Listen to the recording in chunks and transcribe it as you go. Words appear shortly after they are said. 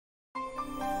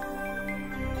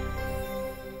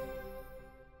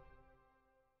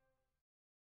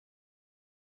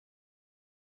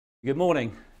Good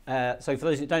morning. So for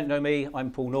those who don't know me, I'm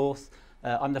Paul North.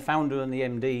 I'm the founder and the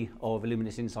MD of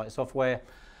Illuminis Insight Software.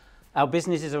 Our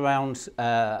business is around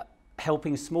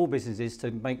helping small businesses to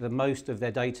make the most of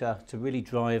their data to really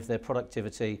drive their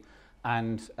productivity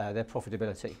and their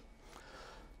profitability.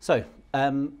 So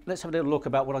let's have a little look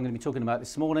about what I'm going to be talking about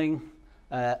this morning.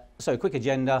 So quick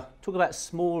agenda, talk about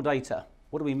small data.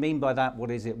 What do we mean by that? What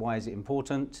is it? Why is it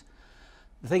important?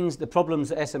 The problems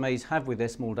that SMEs have with their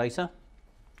small data.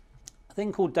 A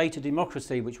thing called data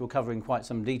democracy, which we'll cover in quite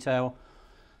some detail.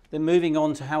 Then moving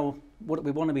on to what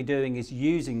we want to be doing is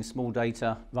using small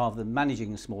data rather than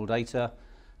managing small data,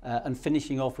 and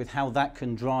finishing off with how that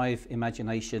can drive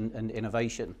imagination and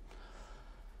innovation.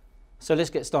 So let's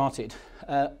get started.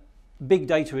 Big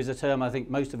data is a term I think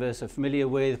most of us are familiar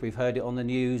with. We've heard it on the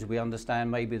news. We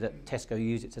understand maybe that Tesco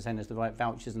use it to send us the right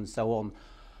vouchers and so on.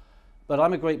 But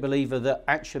I'm a great believer that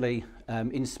actually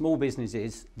in small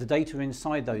businesses, the data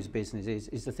inside those businesses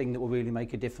is the thing that will really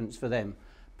make a difference for them.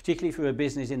 Particularly for a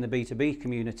business in the B2B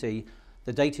community,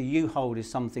 the data you hold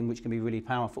is something which can be really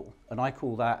powerful. And I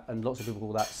call that, and lots of people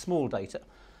call that, small data.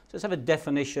 So let's have a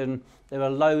definition. There are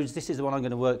loads. This is the one I'm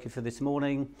going to work with for this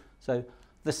morning. So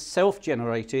the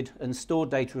self-generated and stored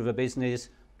data of a business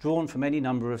drawn from any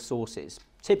number of sources.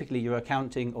 Typically your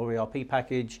accounting or ERP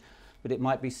package, but it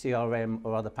might be CRM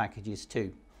or other packages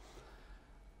too.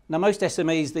 Now most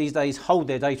SMEs these days hold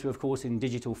their data, of course, in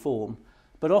digital form,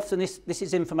 but often this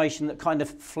is information that kind of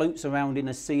floats around in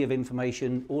a sea of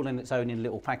information, all in its own in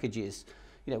little packages.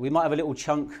 You know, we might have a little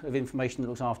chunk of information that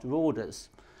looks after orders.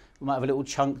 We might have a little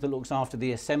chunk that looks after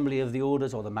the assembly of the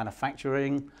orders or the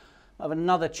manufacturing. We might have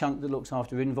another chunk that looks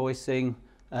after invoicing,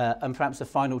 and perhaps a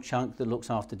final chunk that looks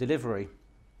after delivery.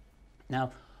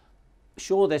 Now,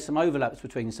 sure, there's some overlaps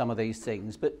between some of these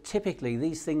things, but typically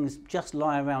these things just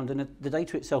lie around and the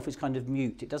data itself is kind of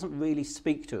mute. It doesn't really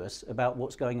speak to us about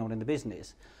what's going on in the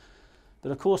business.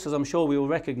 But of course, as I'm sure we all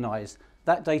recognise,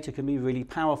 that data can be really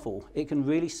powerful. It can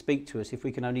really speak to us if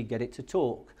we can only get it to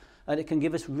talk. And it can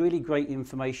give us really great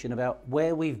information about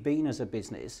where we've been as a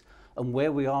business and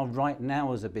where we are right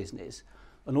now as a business.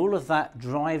 And all of that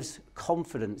drives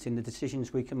confidence in the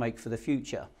decisions we can make for the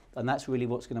future. And that's really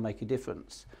what's going to make a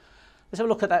difference. Let's have a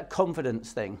look at that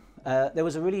confidence thing. There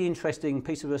was a really interesting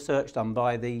piece of research done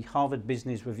by the Harvard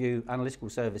Business Review Analytical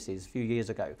Services a few years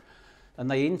ago. And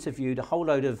they interviewed a whole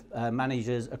load of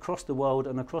managers across the world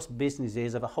and across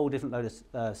businesses of a whole different load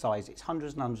of sizes,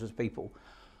 hundreds and hundreds of people,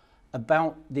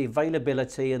 about the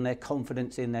availability and their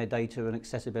confidence in their data and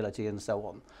accessibility and so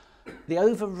on. The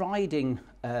overriding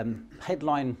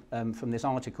headline from this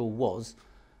article was,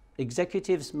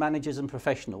 executives, managers and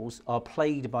professionals are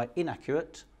plagued by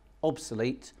inaccurate,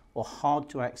 obsolete or hard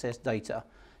to access data,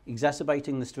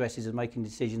 exacerbating the stresses of making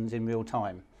decisions in real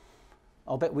time.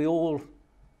 I'll bet we all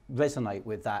resonate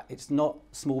with that. It's not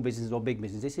small business or big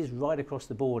business. This is right across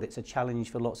the board. It's a challenge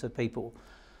for lots of people.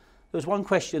 There was one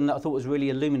question that I thought was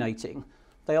really illuminating.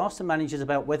 They asked the managers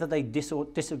about whether they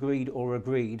disagreed or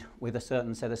agreed with a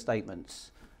certain set of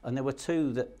statements. And there were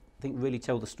two that I think really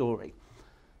tell the story.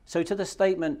 So to the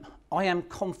statement, I am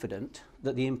confident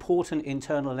that the important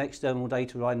internal and external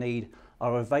data I need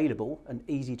are available and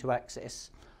easy to access,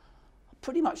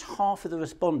 pretty much half of the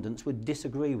respondents would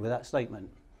disagree with that statement.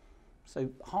 So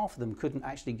half of them couldn't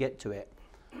actually get to it.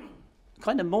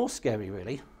 Kind of more scary,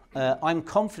 really. I'm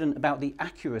confident about the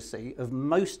accuracy of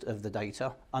most of the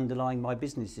data underlying my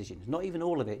business decisions. Not even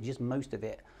all of it, just most of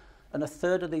it. And a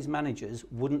third of these managers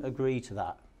wouldn't agree to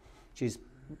that, which is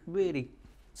really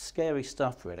scary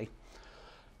stuff, really.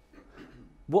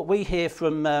 What we hear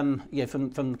from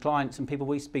clients and people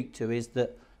we speak to is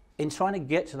that in trying to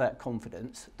get to that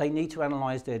confidence, they need to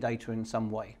analyse their data in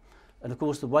some way. And of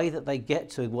course, the way that they get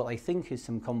to what they think is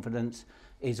some confidence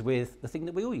is with the thing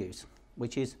that we all use,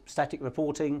 which is static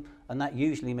reporting, and that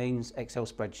usually means Excel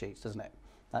spreadsheets, doesn't it?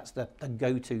 That's the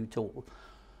go-to tool.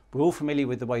 We're all familiar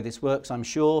with the way this works, I'm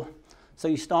sure. So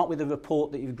you start with a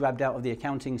report that you've grabbed out of the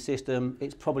accounting system.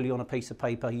 It's probably on a piece of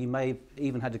paper. You may have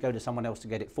even had to go to someone else to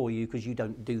get it for you because you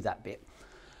don't do that bit.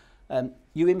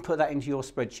 You input that into your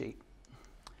spreadsheet.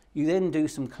 You then do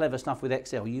some clever stuff with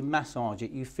Excel. You massage it,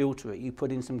 you filter it, you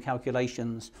put in some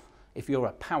calculations. If you're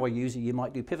a power user, you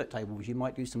might do pivot tables, you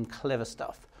might do some clever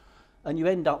stuff. And you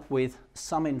end up with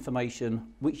some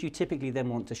information which you typically then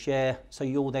want to share, so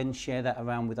you'll then share that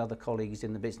around with other colleagues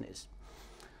in the business.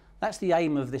 That's the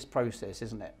aim of this process,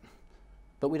 isn't it?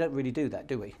 But we don't really do that,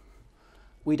 do we?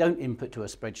 We don't input to a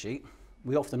spreadsheet.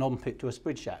 We often input to a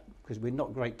spreadsheet because we're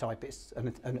not great typists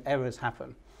and errors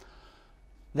happen.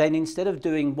 Then instead of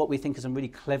doing what we think are some really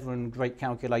clever and great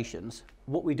calculations,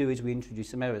 what we do is we introduce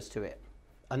some errors to it.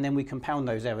 and then we compound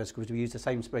those errors because we use the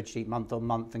same spreadsheet month on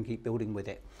month and keep building with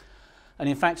it. And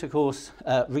in fact, of course,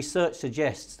 research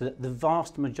suggests that the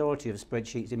vast majority of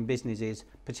spreadsheets in businesses,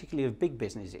 particularly of big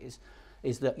businesses,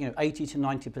 is that 80 to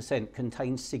 90%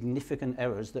 contain significant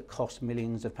errors that cost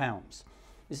millions of pounds.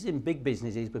 This is in big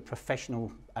businesses with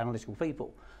professional analytical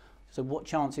people. So what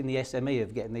chance in the SME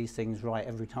of getting these things right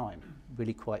every time?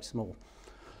 Really quite small.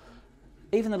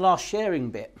 Even the last sharing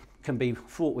bit can be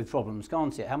fraught with problems,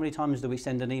 can't it? How many times do we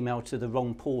send an email to the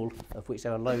wrong pool, of which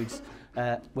there are loads,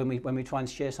 when we try and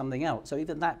share something out? So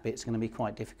even that bit's going to be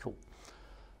quite difficult.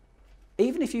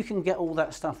 Even if you can get all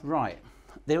that stuff right,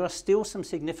 there are still some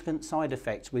significant side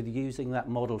effects with using that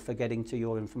model for getting to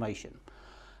your information.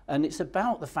 And it's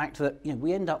about the fact that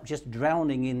we end up just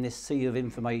drowning in this sea of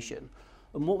information.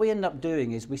 And what we end up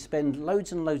doing is we spend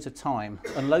loads and loads of time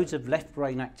and loads of left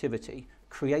brain activity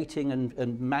creating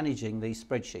and managing these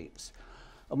spreadsheets.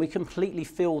 And we completely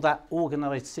fill that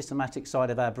organised, systematic side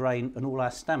of our brain and all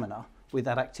our stamina with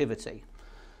that activity.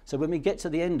 So when we get to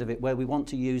the end of it, where we want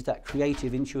to use that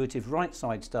creative, intuitive right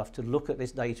side stuff to look at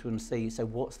this data and see, so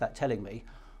what's that telling me?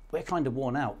 We're kind of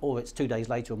worn out, or it's 2 days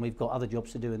later and we've got other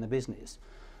jobs to do in the business.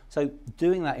 So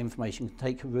doing that information can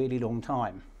take a really long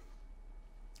time.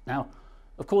 Now,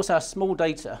 of course, our small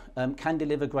data can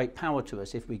deliver great power to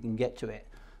us if we can get to it.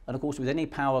 And of course, with any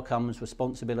power comes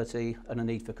responsibility and a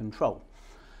need for control.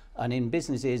 And in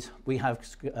businesses, we have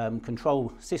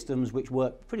control systems which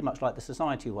work pretty much like the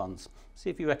society ones. See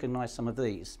if you recognise some of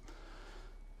these.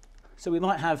 So we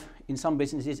might have, in some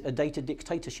businesses, a data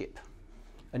dictatorship.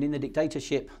 And in the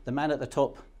dictatorship, the man at the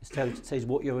top says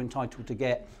what you're entitled to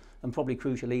get, and probably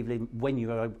crucially, even when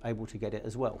you are able to get it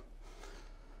as well.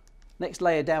 Next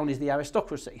layer down is the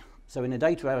aristocracy. So in a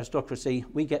data aristocracy,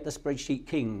 we get the spreadsheet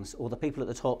kings, or the people at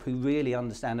the top who really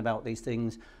understand about these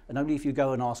things, and only if you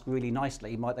go and ask really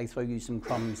nicely might they throw you some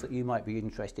crumbs that you might be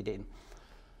interested in.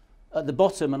 At the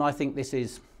bottom, and I think this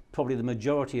is probably the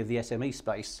majority of the SME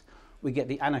space, we get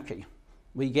the anarchy.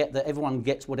 We get that everyone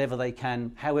gets whatever they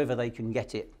can, however they can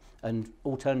get it, and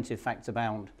alternative facts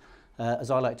abound.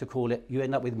 As I like to call it, you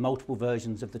end up with multiple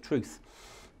versions of the truth.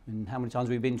 And how many times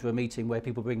we've been to a meeting where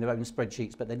people bring their own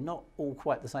spreadsheets, but they're not all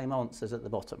quite the same answers at the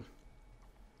bottom.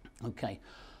 Okay,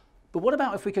 but what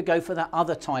about if we could go for that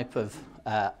other type of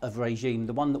regime,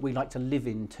 the one that we like to live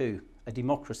in too, a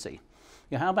democracy?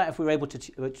 How about if we were able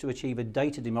to achieve a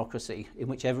data democracy in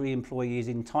which every employee is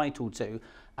entitled to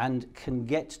and can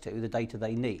get to the data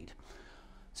they need?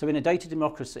 So in a data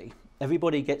democracy,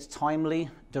 everybody gets timely,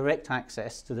 direct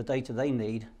access to the data they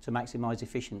need to maximise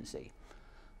efficiency.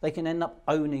 They can end up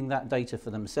owning that data for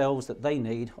themselves that they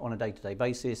need on a day-to-day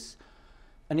basis.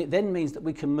 And it then means that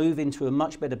we can move into a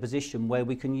much better position where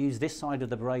we can use this side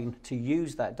of the brain to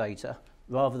use that data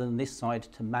rather than this side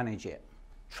to manage it.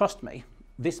 Trust me,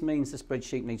 this means the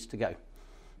spreadsheet needs to go.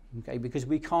 Okay, because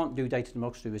we can't do data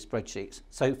democracy with spreadsheets.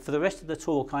 So for the rest of the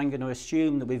talk, I'm going to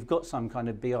assume that we've got some kind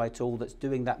of BI tool that's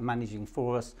doing that managing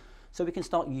for us so we can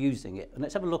start using it. And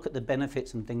let's have a look at the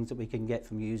benefits and things that we can get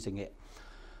from using it.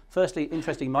 Firstly,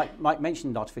 interesting, Mike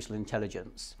mentioned artificial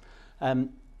intelligence.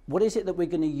 What is it that we're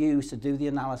going to use to do the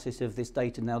analysis of this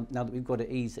data now that we've got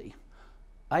it easy?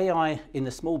 AI in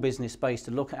the small business space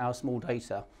to look at our small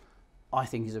data, I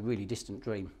think is a really distant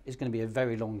dream. It's going to be a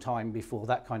very long time before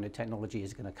that kind of technology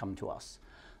is going to come to us.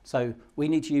 So we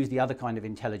need to use the other kind of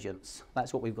intelligence.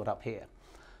 That's what we've got up here.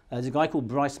 There's a guy called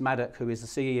Bryce Maddock, who is the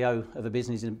CEO of a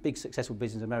business, a big successful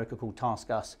business in America called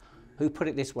TaskUs, who put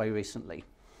it this way recently.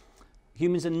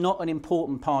 Humans are not an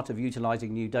important part of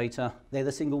utilising new data. They're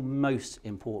the single most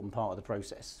important part of the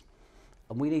process.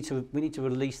 And we need to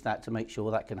release that to make sure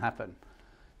that can happen.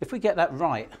 If we get that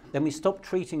right, then we stop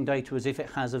treating data as if it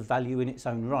has a value in its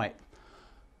own right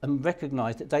and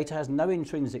recognise that data has no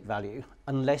intrinsic value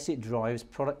unless it drives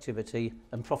productivity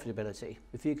and profitability.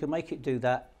 If you can make it do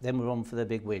that, then we're on for the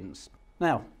big wins.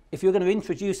 Now, if you're going to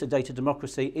introduce a data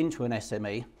democracy into an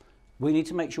SME, we need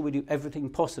to make sure we do everything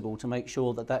possible to make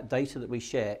sure that that data that we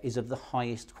share is of the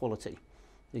highest quality.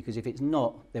 Because if it's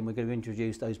not, then we're going to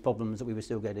introduce those problems that we were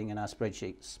still getting in our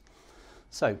spreadsheets.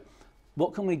 So,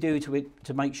 what can we do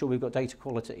to make sure we've got data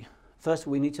quality? First of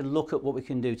all, we need to look at what we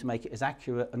can do to make it as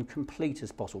accurate and complete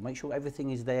as possible. Make sure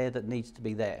everything is there that needs to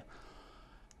be there.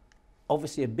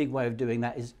 Obviously, a big way of doing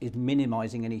that is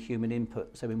minimising any human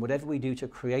input. So in whatever we do to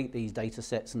create these data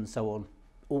sets and so on,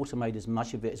 automate as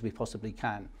much of it as we possibly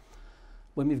can.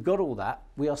 When we've got all that,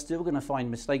 we are still going to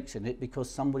find mistakes in it because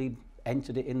somebody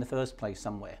entered it in the first place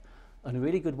somewhere. And a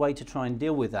really good way to try and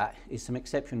deal with that is some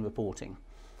exception reporting.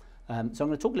 So I'm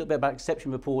going to talk a little bit about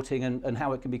exception reporting and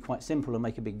how it can be quite simple and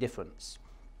make a big difference.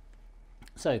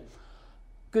 So,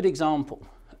 good example.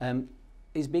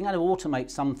 is being able to automate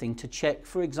something to check,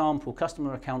 for example,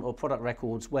 customer account or product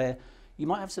records where you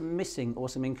might have some missing or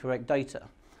some incorrect data.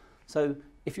 So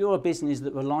if you're a business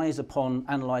that relies upon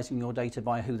analysing your data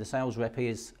by who the sales rep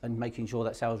is and making sure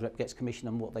that sales rep gets commission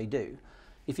on what they do,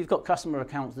 if you've got customer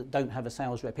accounts that don't have a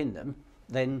sales rep in them,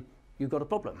 then you've got a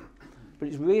problem. But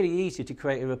it's really easy to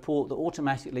create a report that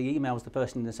automatically emails the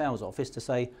person in the sales office to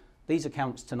say, these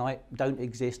accounts tonight don't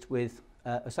exist with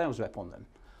a sales rep on them.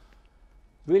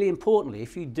 Really importantly,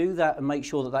 if you do that and make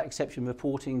sure that that exception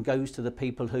reporting goes to the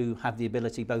people who have the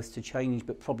ability both to change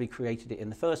but probably created it in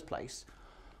the first place,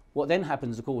 what then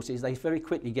happens, of course, is they very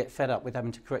quickly get fed up with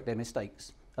having to correct their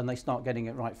mistakes and they start getting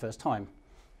it right first time.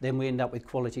 Then we end up with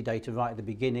quality data right at the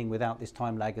beginning without this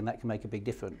time lag, and that can make a big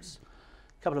difference.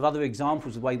 A couple of other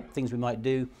examples of things we might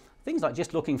do, things like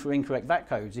just looking for incorrect VAT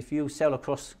codes. If you sell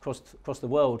across the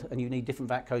world and you need different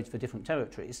VAT codes for different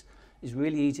territories, it's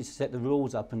really easy to set the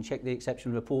rules up and check the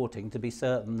exception reporting to be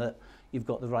certain that you've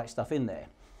got the right stuff in there.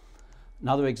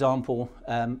 Another example,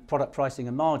 product pricing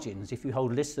and margins. If you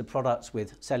hold lists of products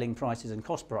with selling prices and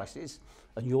cost prices,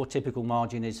 and your typical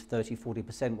margin is 30,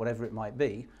 40%, whatever it might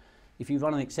be, if you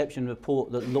run an exception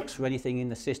report that looks for anything in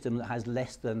the system that has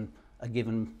less than a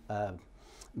given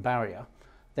barrier,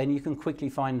 then you can quickly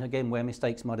find, again, where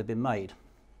mistakes might have been made.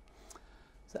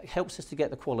 So that helps us to get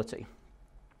the quality.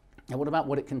 Now, what about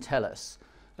what it can tell us?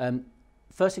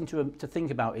 First thing to think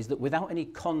about is that without any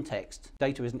context,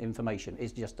 data isn't information,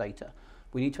 it's just data.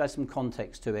 We need to add some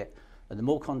context to it, and the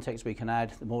more context we can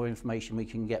add, the more information we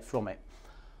can get from it.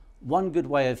 One good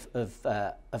way of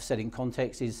setting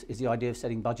context is the idea of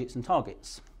setting budgets and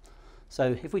targets.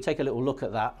 So if we take a little look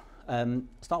at that,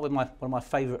 start with one of my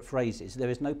favourite phrases: there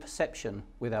is no perception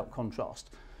without contrast.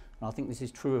 And I think this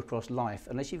is true across life.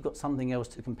 Unless you've got something else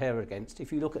to compare against,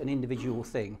 if you look at an individual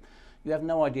thing, you have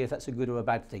no idea if that's a good or a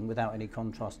bad thing without any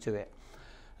contrast to it.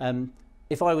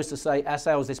 If I was to say our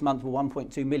sales this month were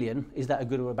 1.2 million, is that a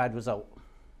good or a bad result?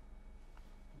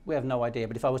 We have no idea,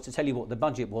 but if I was to tell you what the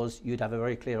budget was, you'd have a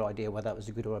very clear idea whether that was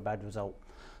a good or a bad result.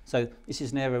 So this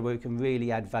is an area where we can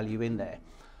really add value in there.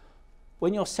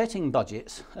 When you're setting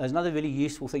budgets, there's another really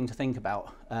useful thing to think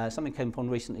about. Something came upon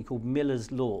recently called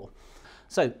Miller's Law.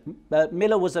 So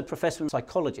Miller was a professor and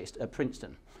psychologist at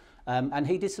Princeton, and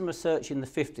he did some research in the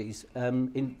 50s,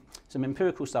 in some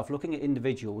empirical stuff, looking at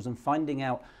individuals and finding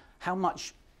out how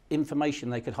much information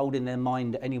they could hold in their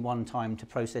mind at any one time to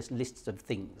process lists of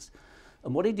things.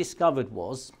 And what he discovered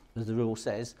was, as the rule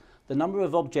says, the number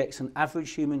of objects an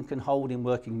average human can hold in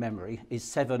working memory is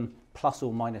 7 plus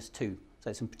or minus 2. So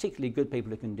it's some particularly good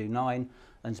people who can do 9,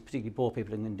 and some particularly poor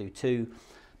people who can do 2.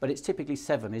 But it's typically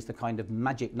 7 is the kind of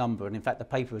magic number, and in fact the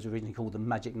paper was originally called the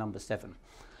magic number 7.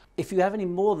 If you have any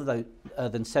more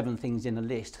than 7 things in a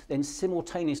list, then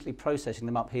simultaneously processing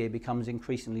them up here becomes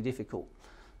increasingly difficult.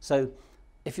 So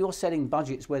if you're setting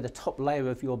budgets where the top layer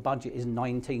of your budget is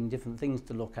 19 different things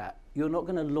to look at, you're not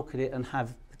going to look at it and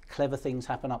have clever things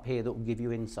happen up here that will give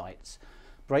you insights.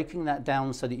 Breaking that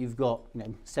down so that you've got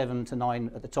 7 to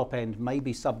 9 at the top end,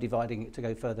 maybe subdividing it to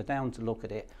go further down to look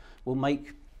at it, will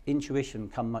make intuition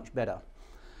come much better.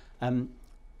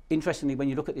 Interestingly, when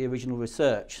you look at the original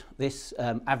research, this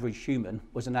average human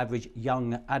was an average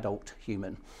young adult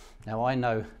human. Now I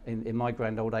know in my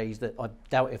grand old age that I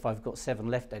doubt if I've got 7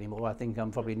 left anymore. I think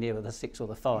I'm probably nearer the 6 or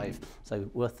the 5, so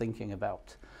worth thinking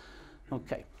about.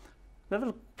 Okay, we'll have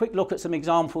a quick look at some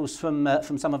examples from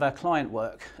some of our client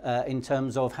work in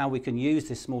terms of how we can use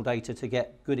this small data to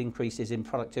get good increases in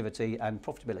productivity and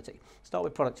profitability. Start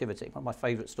with productivity, one of my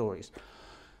favourite stories.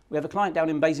 We have a client down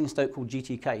in Basingstoke called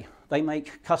GTK. They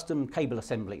make custom cable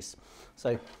assemblies.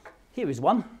 So here is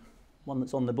one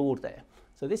that's on the board there.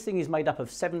 So this thing is made up of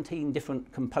 17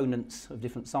 different components of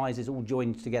different sizes all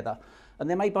joined together, and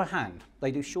they're made by hand.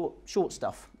 They do short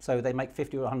stuff, so they make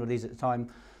 50 or 100 of these at a time.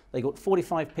 They've got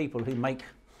 45 people who make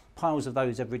piles of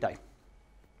those every day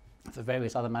for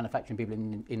various other manufacturing people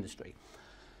in the industry.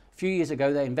 A few years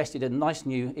ago, they invested in a nice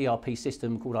new ERP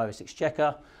system called Iris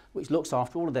Exchequer, which looks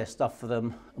after all of their stuff for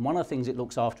them. And one of the things it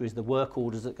looks after is the work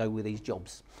orders that go with these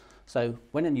jobs. So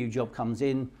when a new job comes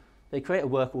in, they create a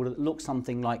work order that looks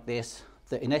something like this,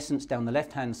 that in essence down the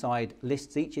left-hand side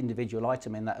lists each individual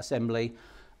item in that assembly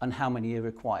and how many are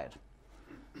required.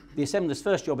 The assembler's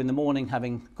first job in the morning,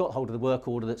 having got hold of the work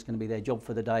order that's going to be their job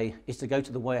for the day, is to go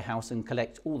to the warehouse and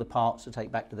collect all the parts to take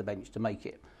back to the bench to make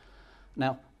it.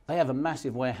 Now, they have a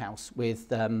massive warehouse with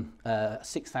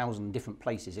 6,000 different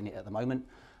places in it at the moment,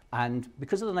 and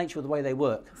because of the nature of the way they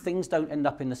work, things don't end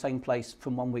up in the same place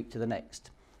from one week to the next.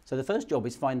 So the first job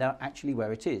is find out actually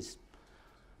where it is.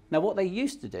 Now what they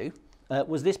used to do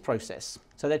was this process.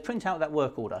 So they'd print out that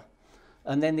work order,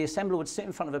 and then the assembler would sit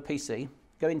in front of a PC,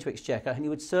 go into Exchequer and he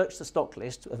would search the stock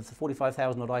list of the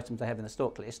 45,000 odd items they have in the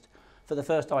stock list for the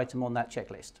first item on that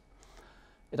checklist.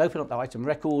 It'd open up the item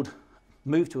record,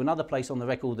 move to another place on the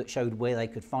record that showed where they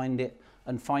could find it,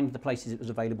 and find the places it was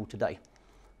available today.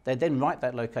 They'd then write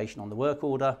that location on the work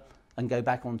order and go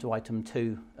back onto item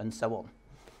 2 and so on.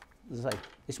 As I say,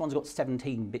 this one's got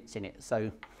 17 bits in it, so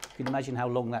you can imagine how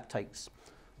long that takes.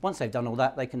 Once they've done all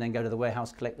that, they can then go to the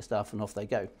warehouse, collect the stuff, and off they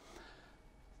go.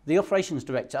 The operations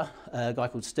director, a guy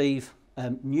called Steve,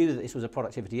 knew that this was a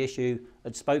productivity issue,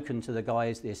 had spoken to the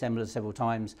guys, the assemblers, several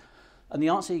times, and the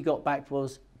answer he got back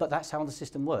was, but that's how the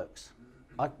system works.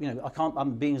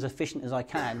 I'm being as efficient as I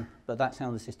can, but that's how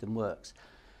the system works.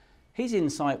 His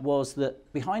insight was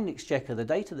that behind Exchequer, the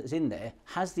data that's in there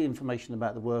has the information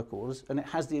about the work orders and it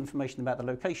has the information about the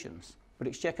locations, but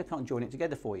Exchequer can't join it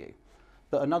together for you.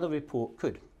 But another report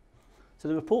could. So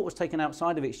the report was taken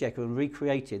outside of Exchequer and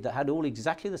recreated that had all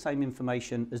exactly the same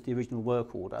information as the original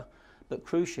work order, but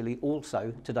crucially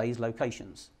also today's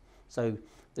locations. So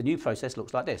the new process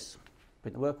looks like this.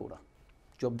 Print the work order,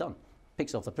 job done.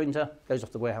 Picks off the printer, goes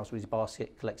off the warehouse with his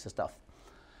basket, collects the stuff.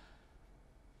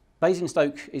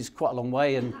 Basingstoke is quite a long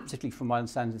way, and particularly from my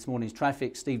understanding this morning's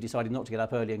traffic, Steve decided not to get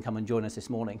up early and come and join us this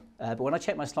morning. But when I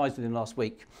checked my slides with him last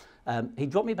week, he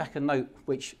dropped me back a note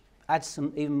which adds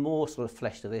some even more sort of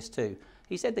flesh to this too.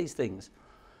 He said these things.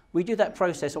 We do that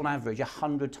process on average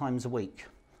 100 times a week.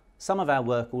 Some of our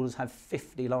work orders have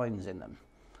 50 lines in them.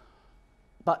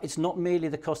 But it's not merely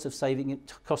the cost saving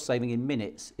in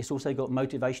minutes, it's also got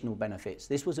motivational benefits.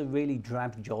 This was a really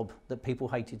drab job that people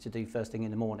hated to do first thing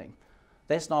in the morning.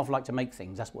 Their staff like to make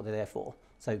things, that's what they're there for.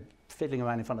 So fiddling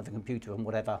around in front of the computer and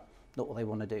whatever, not what they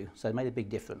want to do. So it made a big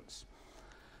difference.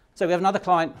 So we have another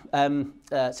client,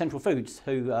 Central Foods,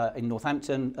 who in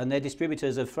Northampton, and they're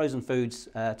distributors of frozen foods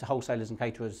to wholesalers and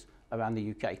caterers around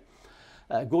the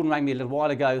UK. Gordon rang me a little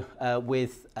while ago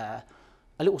with a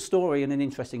little story and an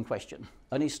interesting question.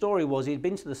 And his story was he'd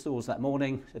been to the stores that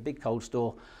morning, a big cold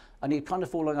store, and he'd kind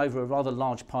of fallen over a rather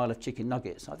large pile of chicken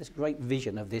nuggets. I had this great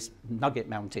vision of this nugget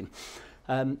mountain.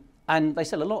 And they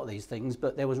sell a lot of these things,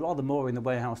 but there was rather more in the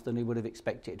warehouse than he would have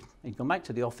expected. He'd gone back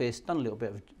to the office, done a little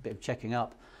bit of checking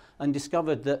up, and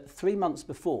discovered that 3 months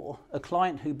before, a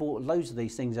client who bought loads of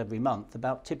these things every month,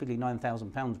 about typically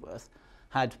 £9,000 worth,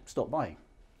 had stopped buying.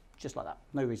 Just like that,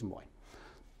 no reason why.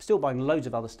 Still buying loads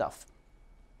of other stuff.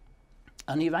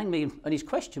 And he rang me, and his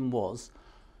question was,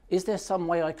 is there some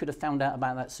way I could have found out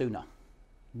about that sooner?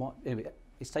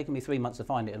 It's taken me 3 months to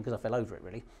find it, and because I fell over it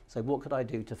really. So what could I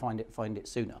do to find it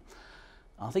sooner?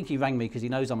 I think he rang me because he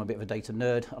knows I'm a bit of a data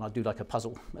nerd, and I do like a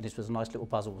puzzle, and this was a nice little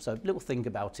puzzle, so a little think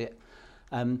about it.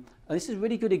 And this is a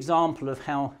really good example of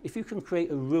how, if you can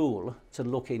create a rule to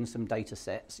look in some data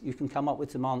sets, you can come up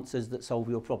with some answers that solve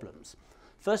your problems.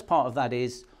 First part of that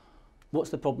is, what's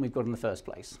the problem we've got in the first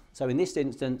place? So in this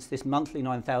instance, this monthly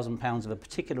 £9,000 of a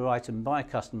particular item by a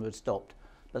customer had stopped,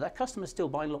 but that customer's still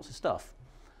buying lots of stuff.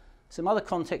 Some other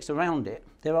context around it,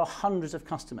 there are hundreds of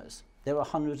customers, there are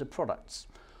hundreds of products.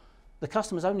 The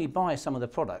customers only buy some of the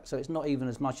products, so it's not even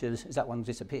as much as that one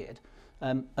disappeared.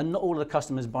 And not all of the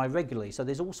customers buy regularly, so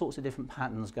there's all sorts of different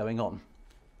patterns going on.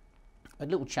 A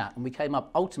little chat, and we came up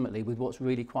ultimately with what's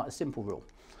really quite a simple rule.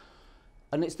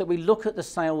 And it's that we look at the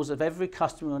sales of every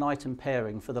customer and item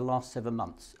pairing for the last 7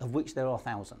 months, of which there are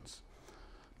thousands.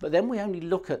 But then we only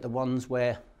look at the ones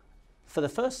where, for the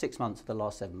first 6 months of the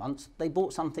last 7 months, they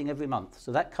bought something every month.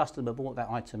 So that customer bought that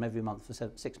item every month for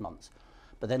 6 months.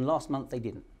 But then last month they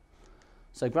didn't.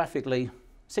 So graphically,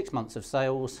 6 months of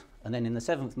sales, and then in the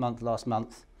 7th month, last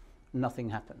month, nothing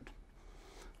happened.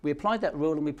 We applied that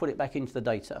rule and we put it back into the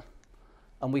data.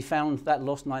 And we found that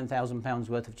lost £9,000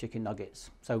 worth of chicken nuggets.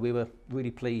 So we were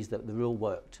really pleased that the rule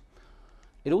worked.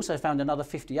 It also found another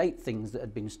 58 things that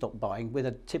had been stopped buying with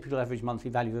a typical average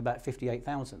monthly value of about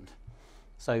 58,000.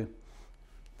 So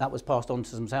that was passed on to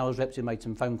some sales reps who made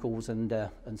some phone calls, and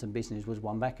some business was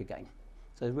won back again.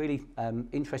 So a really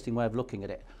interesting way of looking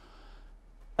at it.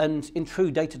 And in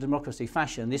true data democracy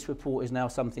fashion, this report is now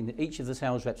something that each of the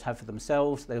sales reps have for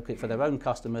themselves. They look at it for their own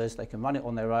customers. They can run it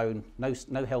on their own.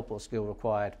 No help or skill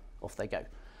required. Off they go.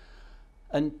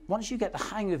 And once you get the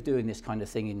hang of doing this kind of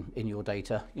thing in your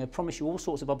data, I promise you all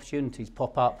sorts of opportunities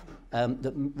pop up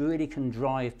that really can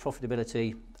drive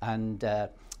profitability and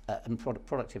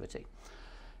productivity.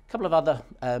 A couple of other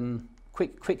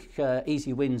quick,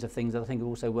 easy wins of things that I think are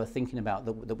also worth thinking about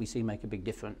that we see make a big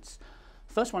difference.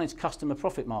 First one is customer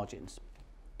profit margins.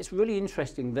 It's really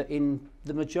interesting that in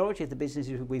the majority of the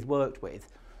businesses we've worked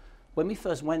with, when we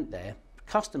first went there,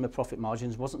 customer profit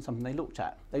margins wasn't something they looked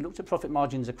at. They looked at profit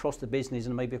margins across the business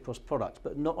and maybe across products,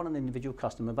 but not on an individual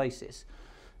customer basis.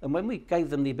 And when we gave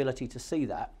them the ability to see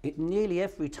that, it nearly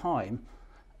every time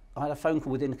I had a phone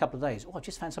call within a couple of days. Oh, I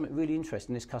just found something really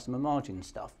interesting, this customer margin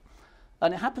stuff.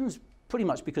 And it happens pretty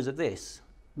much because of this.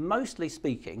 Mostly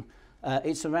speaking,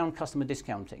 it's around customer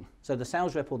discounting. So the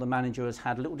sales rep or the manager has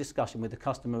had a little discussion with the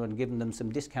customer and given them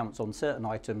some discounts on certain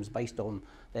items based on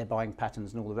their buying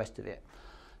patterns and all the rest of it.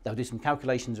 They'll do some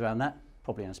calculations around that,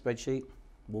 probably in a spreadsheet,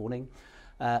 warning.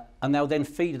 And they'll then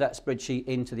feed that spreadsheet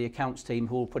into the accounts team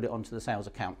who will put it onto the sales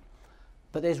account.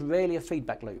 But there's rarely a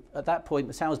feedback loop. At that point,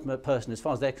 the salesperson, as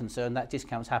far as they're concerned, that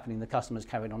discount's happening, the customer's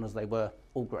carrying on as they were,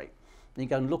 all great. Then you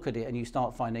go and look at it and you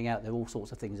start finding out there are all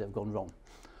sorts of things that have gone wrong.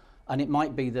 And it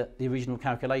might be that the original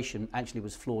calculation actually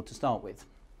was flawed to start with.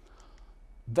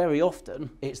 Very often,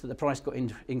 it's that the price got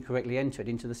incorrectly entered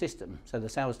into the system. So the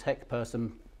sales tech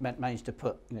person managed to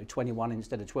put 21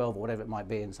 instead of 12 or whatever it might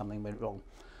be, and something went wrong.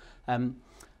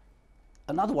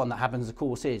 Another one that happens, of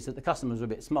course, is that the customers are a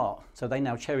bit smart. So they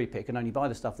now cherry pick and only buy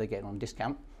the stuff they're getting on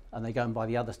discount, and they go and buy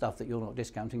the other stuff that you're not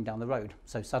discounting down the road.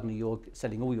 So suddenly you're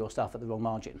selling all your stuff at the wrong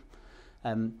margin.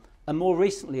 And more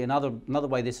recently, another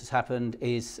way this has happened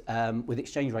is with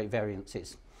exchange rate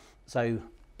variances. So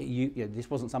this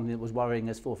wasn't something that was worrying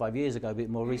us 4 or 5 years ago, but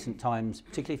in more recent times,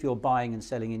 particularly if you're buying and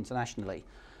selling internationally,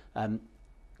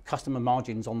 customer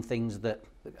margins on things that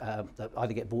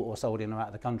either get bought or sold in or out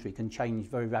of the country can change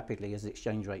very rapidly as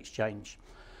exchange rates change.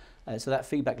 So that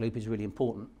feedback loop is really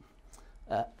important.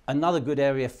 Another good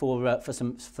area for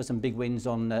some big wins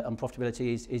on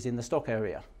profitability is in the stock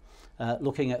area.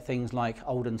 Looking at things like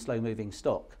old and slow-moving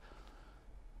stock.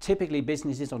 Typically,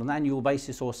 businesses on an annual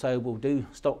basis or so will do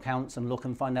stock counts and look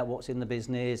and find out what's in the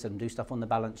business and do stuff on the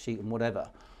balance sheet and whatever.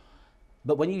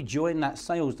 But when you join that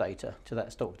sales data to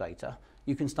that stock data,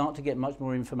 you can start to get much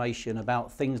more information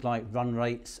about things like run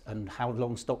rates and how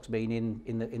long stock's been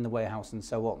in the warehouse and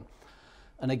so on.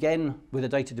 And again, with a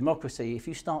data democracy, if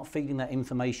you start feeding that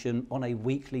information on a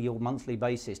weekly or monthly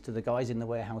basis to the guys in the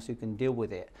warehouse who can deal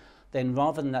with it, then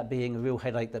rather than that being a real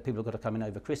headache that people have got to come in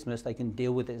over Christmas, they can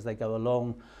deal with it as they go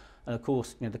along. And of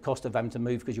course, the cost of having to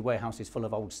move because your warehouse is full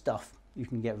of old stuff, you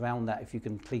can get around that if you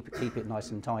can keep it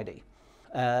nice and tidy.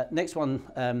 Next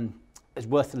one is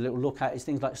worth a little look at is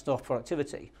things like staff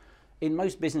productivity. In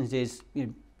most businesses,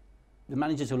 the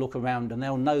managers will look around and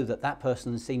they'll know that that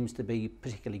person seems to be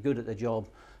particularly good at the job,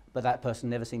 but that person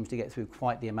never seems to get through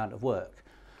quite the amount of work.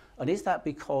 And is that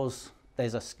because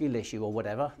there's a skill issue or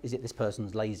whatever? Is it this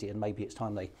person's lazy and maybe it's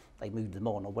time they move them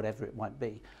on or whatever it might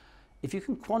be? If you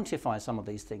can quantify some of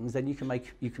these things, then you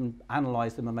can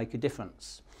analyse them and make a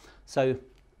difference. So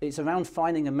it's around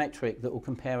finding a metric that will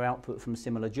compare output from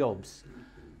similar jobs.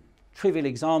 Trivial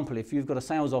example, if you've got a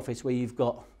sales office where you've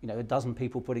got a dozen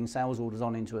people putting sales orders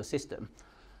on into a system,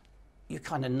 you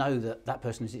kind of know that that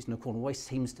person who sits in the corner always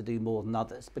seems to do more than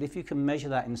others. But if you can measure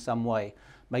that in some way,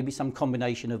 maybe some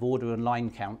combination of order and line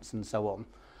counts and so on,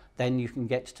 then you can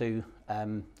get to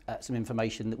some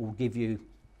information that will give you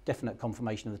definite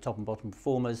confirmation of the top and bottom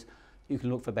performers. You can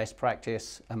look for best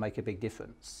practice and make a big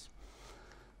difference.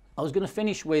 I was going to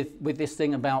finish with this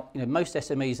thing about most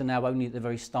SMEs are now only at the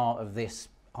very start of this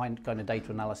kind of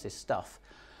data analysis stuff,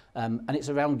 and it's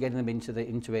around getting them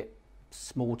into it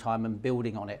small time and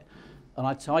building on it. And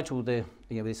I titled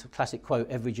this classic quote,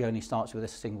 "Every journey starts with a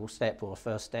single step or a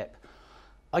first step."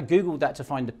 I googled that to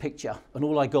find a picture, and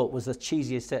all I got was the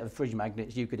cheesiest set of fridge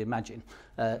magnets you could imagine.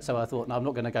 So I thought, no, I'm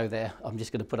not going to go there. I'm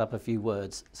just going to put up a few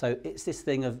words. So it's this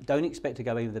thing of don't expect to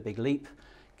go in with a big leap.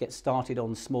 Get started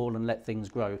on small and let things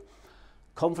grow.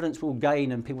 Confidence will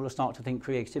gain and people will start to think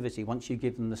creativity once you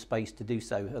give them the space to do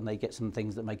so and they get some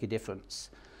things that make a difference.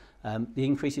 The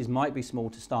increases might be small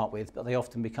to start with, but they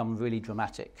often become really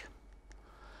dramatic.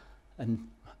 And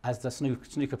as the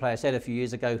snooker player said a few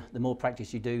years ago, the more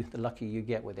practice you do, the luckier you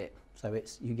get with it. So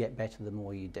you get better the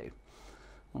more you do.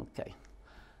 Okay.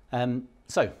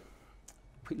 So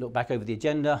if we look back over the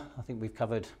agenda, I think we've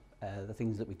covered the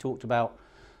things that we talked about.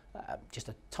 Just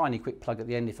a tiny quick plug at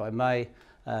the end, if I may.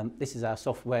 This is our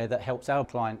software that helps our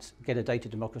clients get a data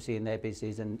democracy in their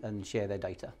business and share their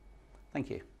data. Thank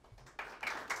you.